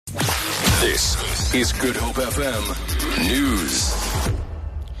This is Good Hope FM News.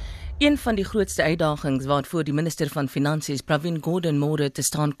 Een van die grootste uitdagings waarvoor die minister van finansies Pravin Gordhan môre te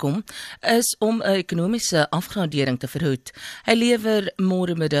staan kom, is om 'n ekonomiese afgradering te verhoed. Hy lewer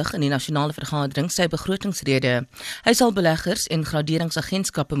môre middag in die nasionale vergadering sy begrotingsrede. Hy sal beleggers en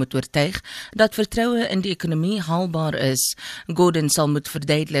graderingsagentskappe moet oortuig dat vertroue in die ekonomie haalbaar is. Gordhan sal moet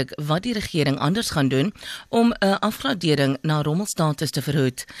verduidelik wat die regering anders gaan doen om 'n afgradering na rommelstatus te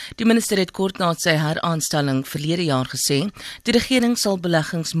verhoed. Die minister het kort na sy heraanstelling verlede jaar gesê, die regering sal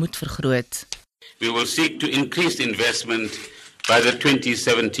beleggings moet vergroot. We will seek to increase investment by the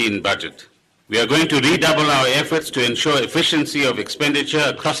 2017 budget. We are going to redouble our efforts to ensure efficiency of expenditure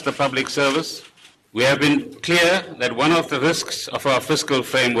across the public service. We have been clear that one of the risks of our fiscal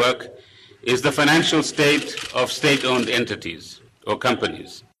framework is the financial state of state-owned entities or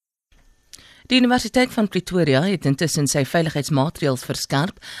companies. Die Universiteit van Pretoria het intussen sy veiligheidsmaatreëls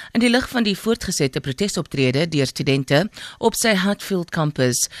verskerp in die lig van die voortgesette protesoptrede deur studente op sy Hatfield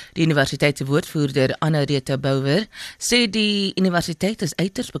kampus. Die universiteit se woordvoerder Anna-Rita Bouwer sê die universiteit is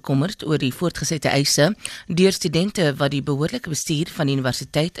uiters bekommerd oor die voortgesette eise deur studente wat die behoorlike bestuur van die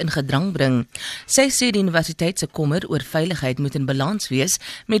universiteit in gedrang bring. Sy sê die universiteit se kommer oor veiligheid moet in balans wees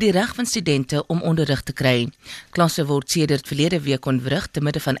met die reg van studente om onderrig te kry. Klasse word sedert verlede week ontwrig te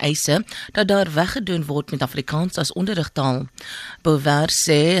midde van eise dat daar weggedoen word met Afrikaans as onderrigtaal. Bouwer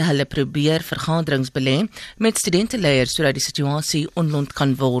sê hulle probeer vergaderings belê met studenteleiers sodat die situasie ontlont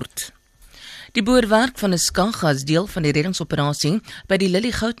kan word. Die boorwerk van 'n skag as deel van die reddingsoperasie by die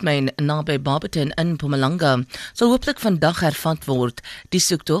Lily goudmyn naby Barberton in Mpumalanga sal hooplik vandag hervat word. Die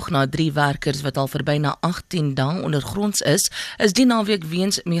soektog na 3 werkers wat al vir byna 18 dae ondergronds is die naweek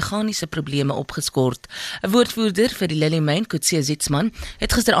weens meganiese probleme opgeskort. 'n Woordvoerder vir die Lily myn, Gootste Zietsman,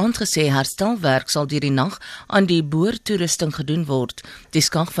 het gisteraand gesê herstelwerk sal deur die nag aan die boortoerusting gedoen word. Die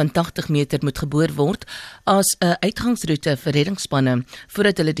skag van 80 meter moet geboor word as 'n uitgangsroete vir reddingsspanne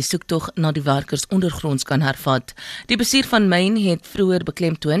voordat hulle die soektog na die werkers ondergronds kan hervat. Die bestuur van myn het vroeër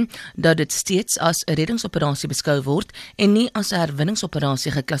beklemtoon dat dit steeds as 'n reddingsoperasie beskou word en nie as 'n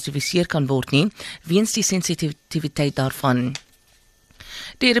herwinningsoperasie geklassifiseer kan word nie, weens die sensitiwiteit daarvan.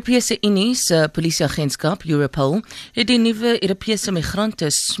 Die Europese Unie se polisieagentskap Europol het die nuwe Europese migrante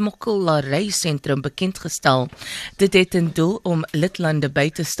smokkelary-sentrum bekendgestel. Dit het ten doel om lidlande by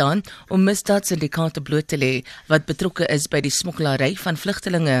te staan om misdaadsyndikaate bloot te lê wat betrokke is by die smokkelary van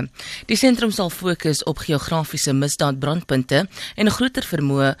vlugtelinge. Die sentrum sal fokus op geografiese misdaadbrandpunte en groter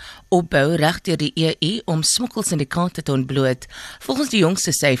vermoë opbou reg deur die EU om smokkelsyndikaate te ontbloot. Volgens die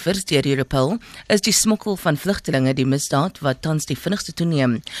jongste syfers deur Europol is die smokkel van vlugtelinge die misdaad wat tans die vinnigste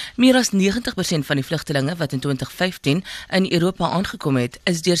toeneem. Meer as 90% van die vlugtelinge wat in 2015 in Europa aangekom het,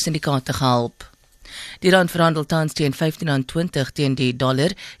 is deur syndikaate gehelp. Die rand verhandel tans teen R15.20 teen die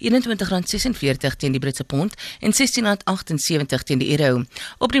dollar, R21.46 teen die Britse pond en R16.78 teen die euro.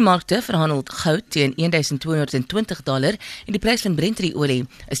 Op die markte verhandel goud teen $1,220 en die prys van Brent-olie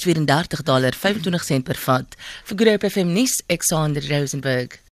is $34.25 per vat. Vir Good Hope FM nuus, ek Rosenberg.